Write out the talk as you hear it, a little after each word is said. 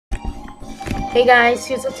Hey guys,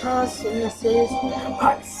 here's a toss, and this is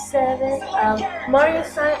part 7 of Mario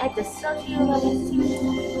Sun at the Sochi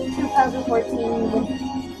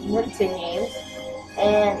 2014 Winter Games.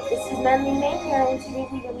 And this is Medley Mania, and today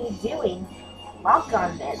we're going to be doing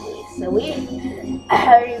lock-on medley. So we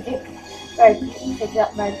already picked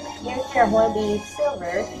up my character. I want to be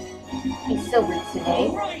silver. Be silver today.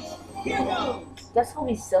 Guess we'll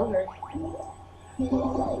be silver. Guess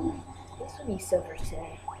we'll be silver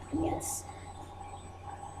today. Yes.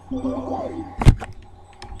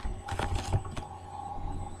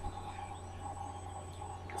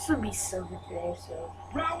 This would be silver today, so.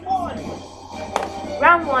 Round 1!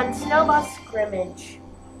 Round 1, snowball scrimmage.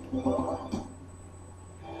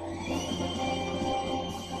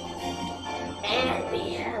 And we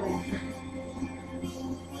have it.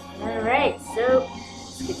 Alright, so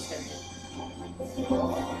let's get started.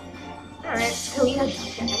 Alright, so we have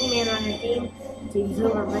Dr. Eggman on our team. Team's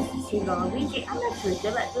over versus Team Luigi. I'm not sure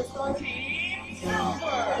good at this one.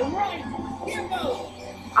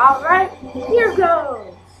 Alright, here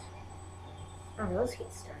goes! Alright, let's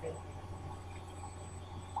get started.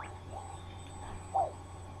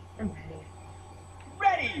 I'm ready.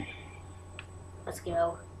 Ready! Let's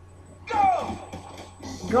go. Go!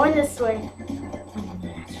 Going this way.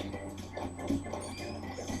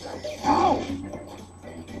 Oh!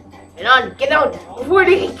 Get on! Before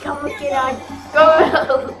they come, get on! Go!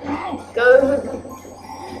 Go!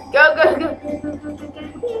 Go, go, go, go, go, go,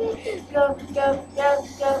 go,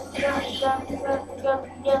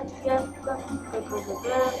 go,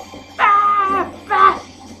 go. Ah! Ah!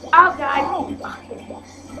 Oh god!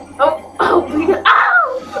 Oh!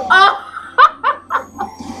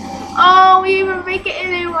 Oh, we even make it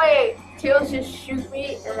anyway! Tails just shoot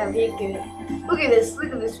me and I make it. Look at this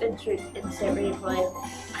instant replay.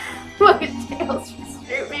 Look at Tails just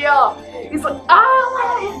shoot me off. He's like, oh!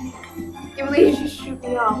 I can't believe you just shoot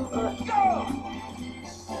me off.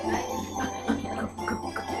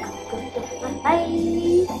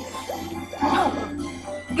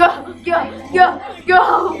 Go, go, go, go!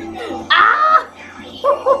 Ah!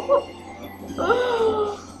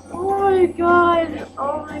 Oh my god!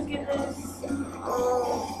 Oh my goodness! Oh.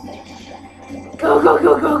 Go, go,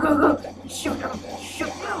 go, go, go, go! Shoot him! Shoot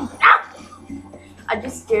him! Ah! I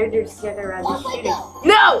just scared her to stand around just shooting.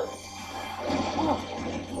 No!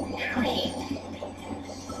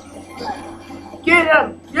 Get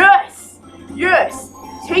him! Yes! Yes!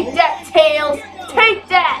 Take that, Tails! Take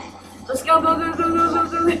that! Let's go, go, go, go, go, go,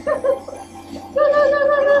 go! Go, go, go,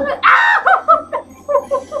 go, go! Ow!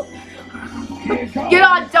 Get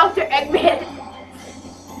on, Dr. Eggman!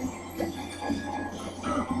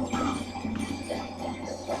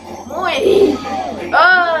 Boy!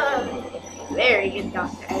 Very good,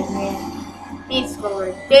 Dr. Eggman. He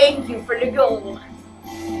scored. Thank you for the goal.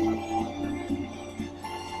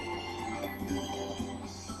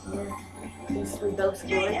 We both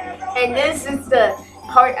scored. And this is the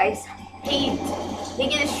part I hate. They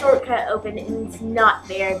get a shortcut open and it's not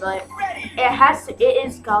there, but it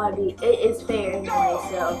is gotta be, it is fair anyway,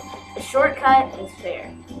 so the shortcut is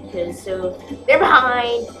fair. Because so they're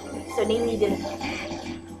behind, so they need to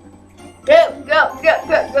go, go, go,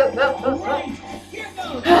 go, go, go, go, go.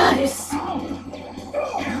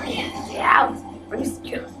 Get out.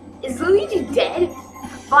 Is Luigi dead?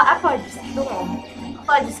 I probably just killed him.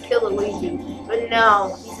 I just killed Luigi, but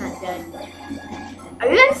no, he's not dead. Are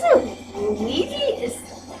you guys saying Luigi is?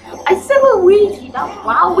 I said Luigi, not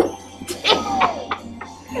Wowie.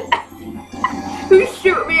 Who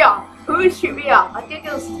shoot me off? Who shoot me off? I think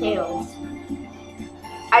it was Tails.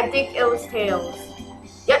 I think it was Tails.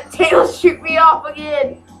 Yep, Tails shoot me off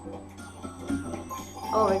again.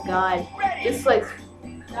 Oh my god! Just like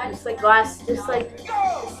last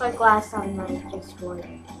time I just scored.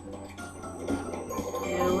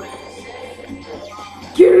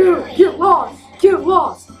 Get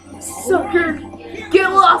lost, sucker, get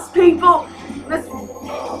lost, people. Let's. I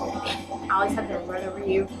always have to run over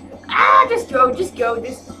you. Ah, just go,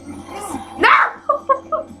 no.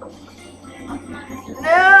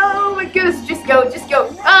 No, my goodness, just go.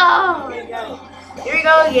 Oh my god, here we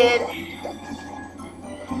go again.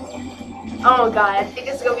 Oh god, I think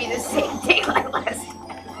it's gonna be the same thing like last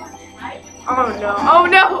time. Oh no, oh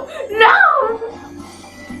no, no!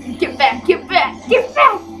 Get back! No!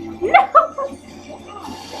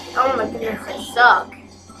 Oh my goodness, I suck.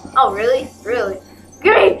 Oh really?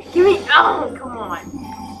 Give me! Oh, come on!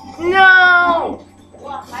 No!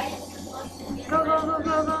 Go!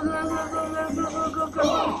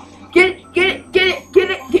 Get it!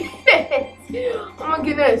 Oh my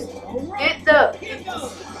goodness! Get the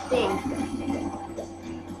thing!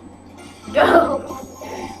 Go!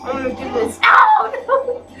 Oh my goodness. Ow,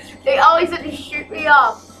 no. They always had to shoot me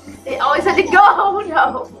off. They always had to go. Oh,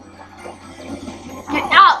 no.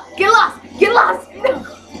 Get out. Get lost. Get lost. No.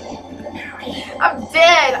 I'm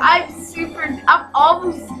dead. I'm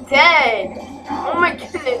almost dead. Oh my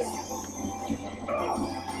goodness.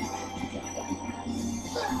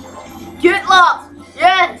 Get lost.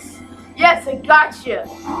 Yes. Yes, I got you.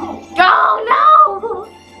 Go, no.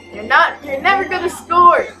 You're never gonna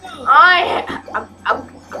score. I'm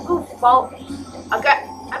gonna fall. I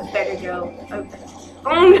better go. Okay.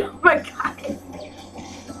 Oh my god.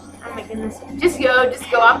 Oh my goodness. Just go.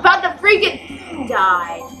 I'm about to freaking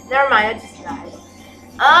die. Never mind, I just died.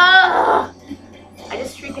 I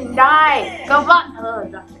just freaking died. Go back. Oh,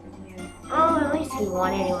 Dr. Oh, at least we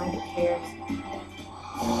won anyway. Who cares?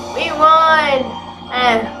 We won.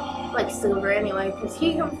 Like Silver anyway, because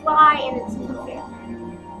he can fly and it's fair.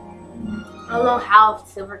 I don't know how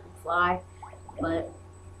Silver can fly, but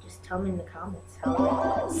just tell me in the comments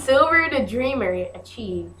how Silver the Dreamer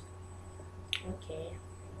achieved. Okay.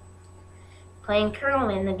 Playing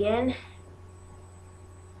curling again.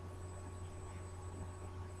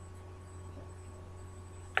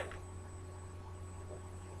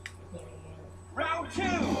 Round 2.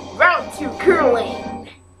 Round 2 curling.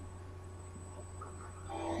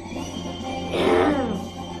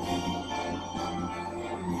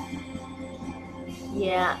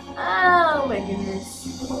 Yeah. Oh my goodness.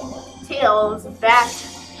 Tails back.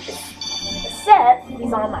 Except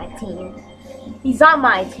he's on my team. He's on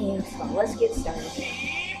my team, so let's get started.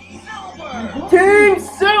 Team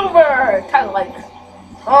Silver! Kind of like,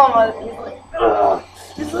 oh my, he's like, ugh.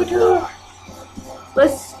 He's like, ugh.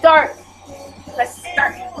 Let's start.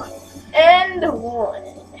 And 1.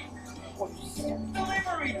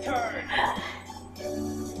 Delivery turn.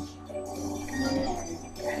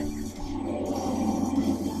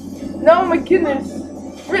 No, my goodness.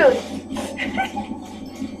 Really?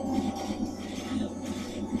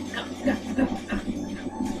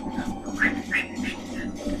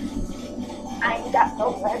 I ain't got no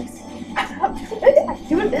legs. I'm good at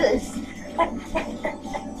doing this.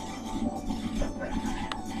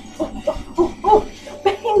 Oh,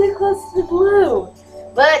 barely close to the blue.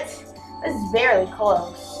 But this is barely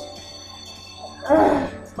close.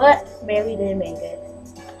 But barely didn't make it.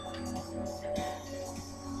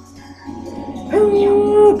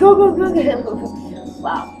 Go.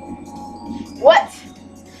 Wow. What?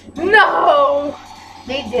 No!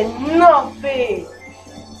 They did nothing!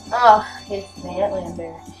 Oh, it's Madeline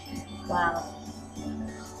Bear. Wow.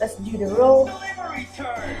 Let's do the roll. Delivery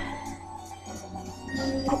turn.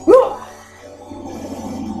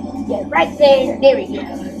 Yeah, right there. There we go.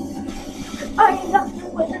 I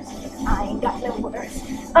ain't got no words.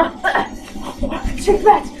 Shake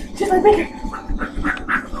that. Just like bigger.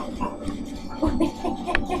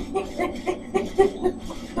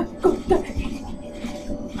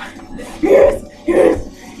 Yes.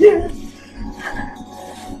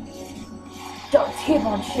 Don't keep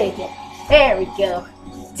on shaking. There we go.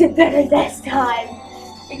 Did better this time.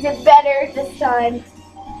 We did better this time.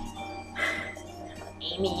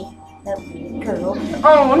 Amy, that weird girl.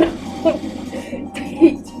 Oh no.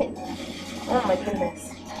 Oh my goodness.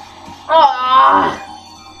 Ah.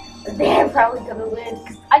 They're probably gonna win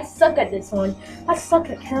because I suck at this one. I suck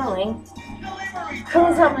at curling.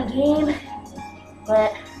 Curling's not my game,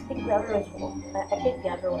 but I think the other ones will. I think the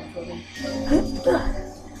other ones will be.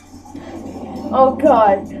 Oh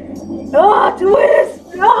god! Oh,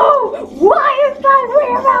 twist! No! Why is that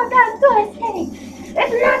weird about that twisting?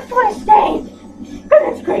 It's not twisting!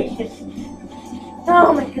 Goodness gracious!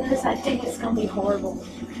 Oh my goodness! I think it's gonna be horrible.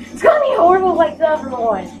 It's gonna be horrible like the other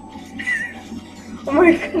one. Oh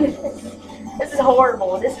my goodness. This is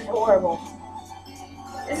horrible. This is horrible.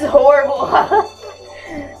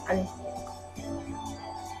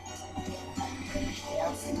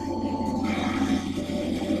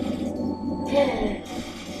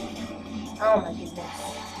 Oh my goodness.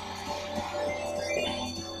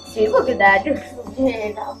 See, look at that. I'm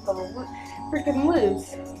gonna freaking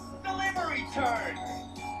lose. Delivery turn.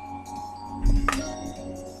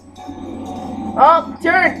 Oh,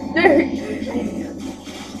 turn.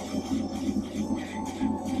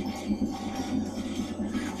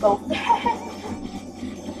 Go fast.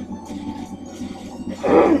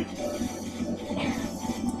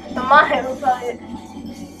 Come on, everybody.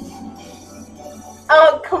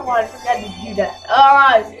 Oh, come on, I forgot to do that.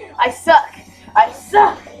 Alright, I suck.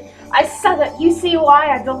 You see why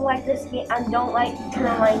I don't like this game? I don't like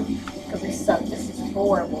curling because I suck. This is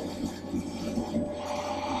horrible.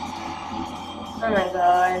 Oh my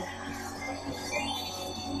god.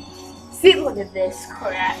 See, look at this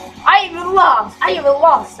crap. I even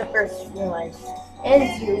lost the first one.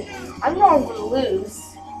 And you, I'm not gonna lose.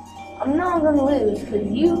 I'm not gonna lose because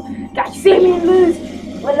you got to see me lose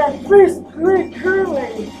when I first learned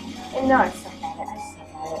curling. And no, I suck at it.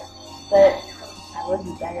 But I would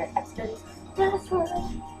be better at this. That's right.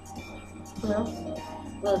 Well,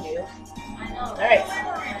 will do. Alright,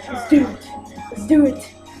 let's do it. Let's do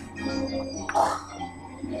it.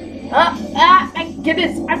 My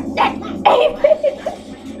goodness, I'm dead.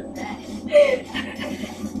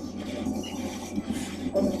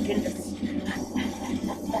 Oh my goodness.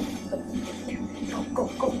 Go.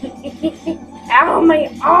 Ow, my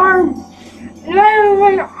arm. No,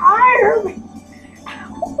 my arm. Ow.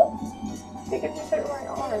 I think I just hurt my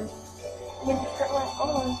arm.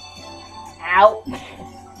 Ow.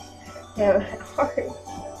 Yeah, my arm.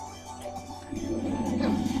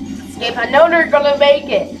 Escape. I know they're gonna make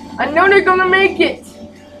it. I know they're gonna make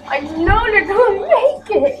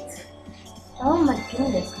it. Oh my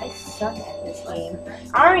goodness, I suck at this game.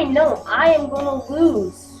 I already know I am gonna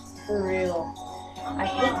lose. For real. I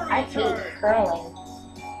hate curling.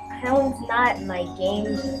 Curling's not my game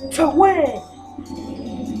to win.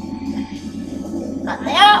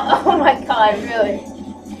 Oh my god, really.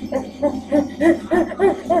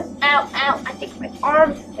 Ow. I think my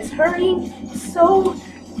arm is hurting so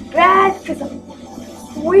bad because I'm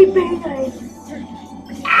sweeping.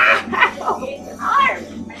 Ow!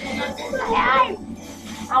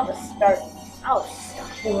 I'll just start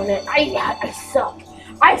doing it.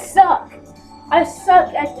 I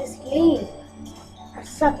suck at this game. I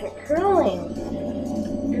suck at curling.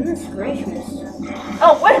 Goodness gracious.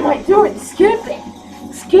 Oh, what am I doing? Skip it.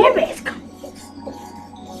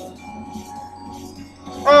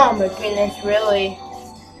 Oh my goodness, really?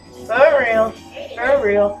 For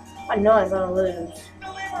real. I know I'm gonna lose.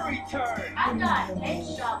 Delivery turn. I got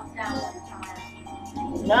headshots that one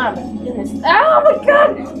time. Nah, my goodness. Oh my god!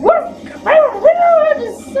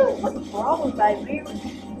 What's wrong with my weird?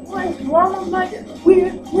 What is wrong with my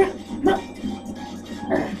weird?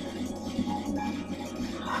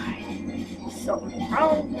 Something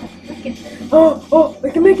wrong. Oh, we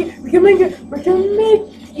can make it.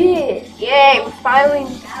 Yay, we finally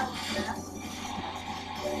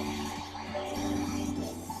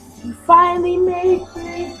made it.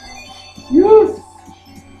 Yes!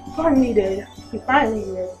 Finally did. We finally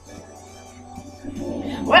did.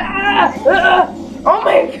 Oh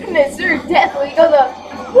my goodness, they're definitely gonna.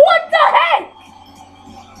 What the heck?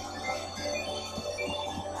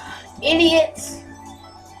 Idiots!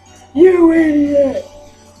 You idiot!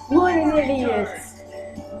 What an idiot!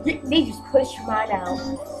 They just pushed mine out.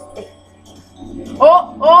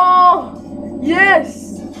 Oh!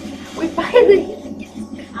 Yes! We finally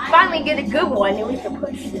get a good one, and we can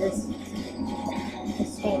push this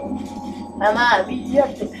thing. Mama, we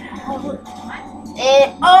have the power.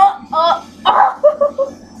 And oh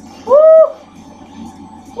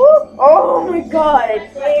my god!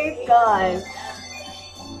 Thank God.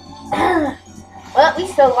 Well, we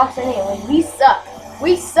still lost anyway.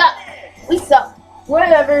 We suck.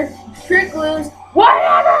 Whatever. Trick lose.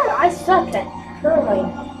 Whatever. I suck at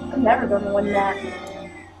curling. I'm never gonna win that.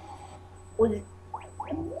 Was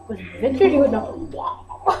Victor doing the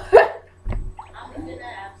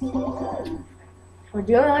We're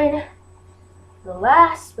doing the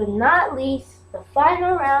last but not least, the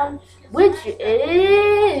final round, which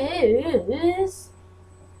is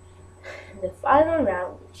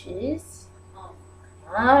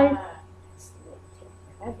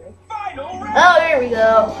Final round. Oh, here we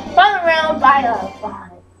go. Final round by a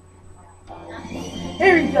 5.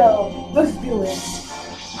 Here we go. Let's do it.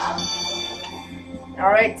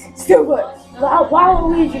 Alright. Still good.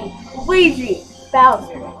 Waluigi. Luigi.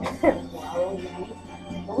 Bowser.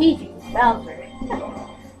 Luigi. Bowser.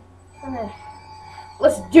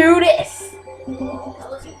 Let's do this.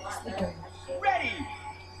 Ready.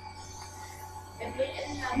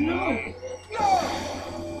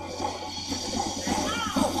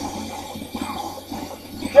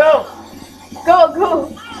 Go. Go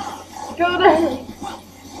down.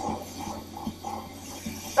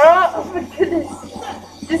 Oh my goodness.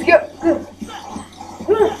 Just go.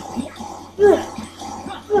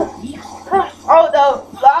 Oh no.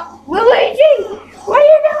 Luigi! What are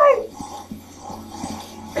you doing?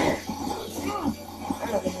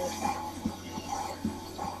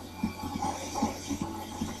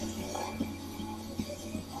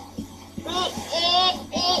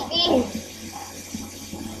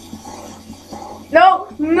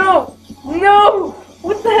 No!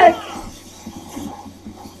 What the heck?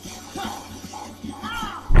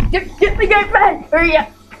 Get the game back! Hurry up!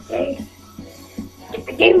 Get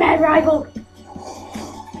the game, mad rival.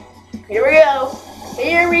 Here we go.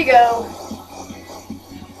 Here we go.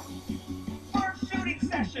 First shooting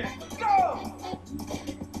session. Go!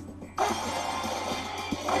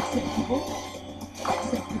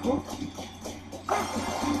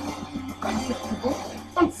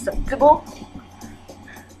 Unacceptable.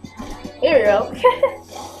 Here we go.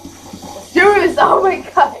 Let's do this. Oh my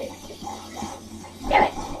god. Damn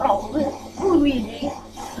it. Oh, Luigi.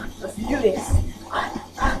 Let's do this.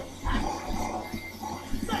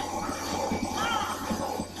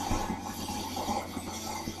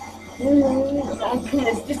 Oh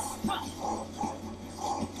goodness, just...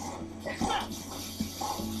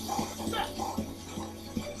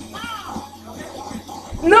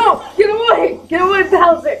 No! Get away! Get away,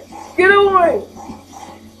 Bowser! Get away!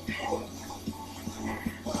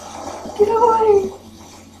 Get away!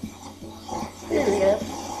 There we go.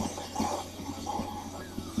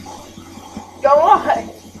 Go on!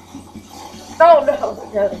 Oh no!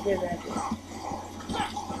 No, get back here.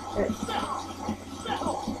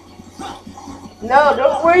 No,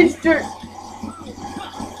 don't waste it!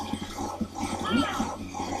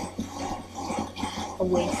 A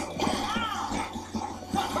wasting.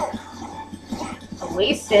 A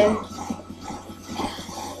wasting.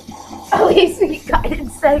 At least we got in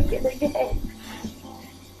second again.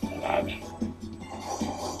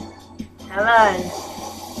 Come on.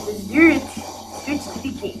 Let's do it. Switch to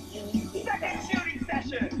the game. Second shooting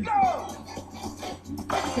session. Go!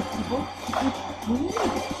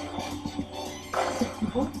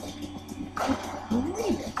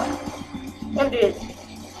 I'm doing.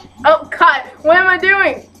 Oh god, what am I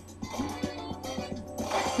doing?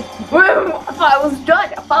 I thought I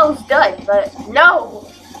was done. But no.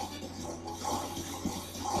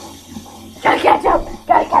 Gotta catch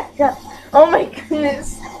up. Oh my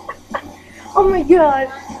goodness. Oh my god.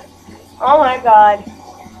 Oh my god.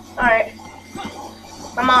 Alright.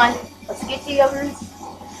 Come on. Let's get the others.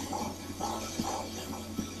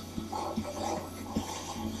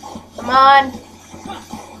 Come on.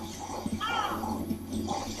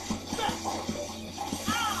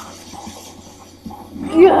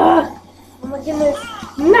 Yeah. Oh my goodness.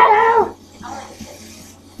 No!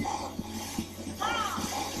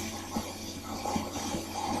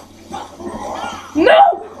 No!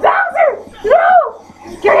 Bowser! No!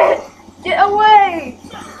 Get it! Get away!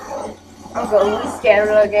 I'm going to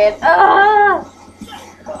scatter again. Ah!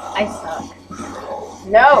 I suck.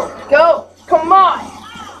 No! Go! Come on!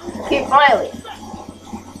 Okay, finally.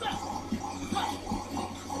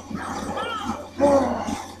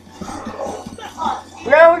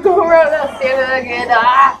 Now we're going around now, scatter again.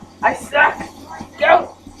 Ah! I suck!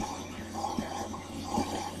 Go!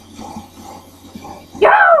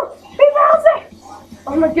 Go! Hey, Bowser!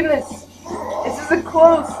 Oh my goodness. This isn't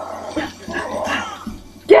close.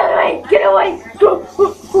 Get away! Get away! Go!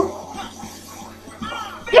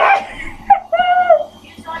 Yeah!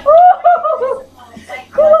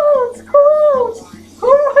 Close! Close!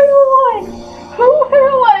 Oh my god! Oh my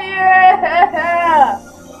god! Yeah!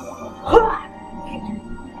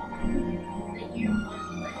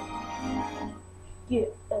 Yeah.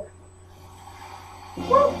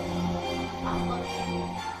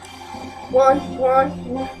 One.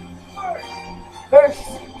 First,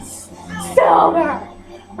 silver.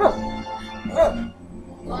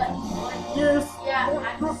 Yes.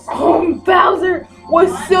 Bowser was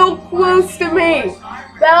so close to me.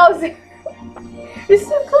 Bowser is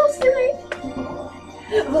so close to me.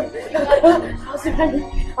 I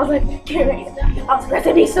was like, get ready. I was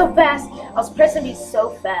pressing me so fast.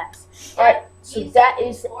 Alright, so that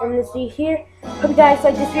is the end of this video here. Hope you guys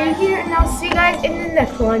like this video here, and I'll see you guys in the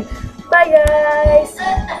next one. Bye, guys.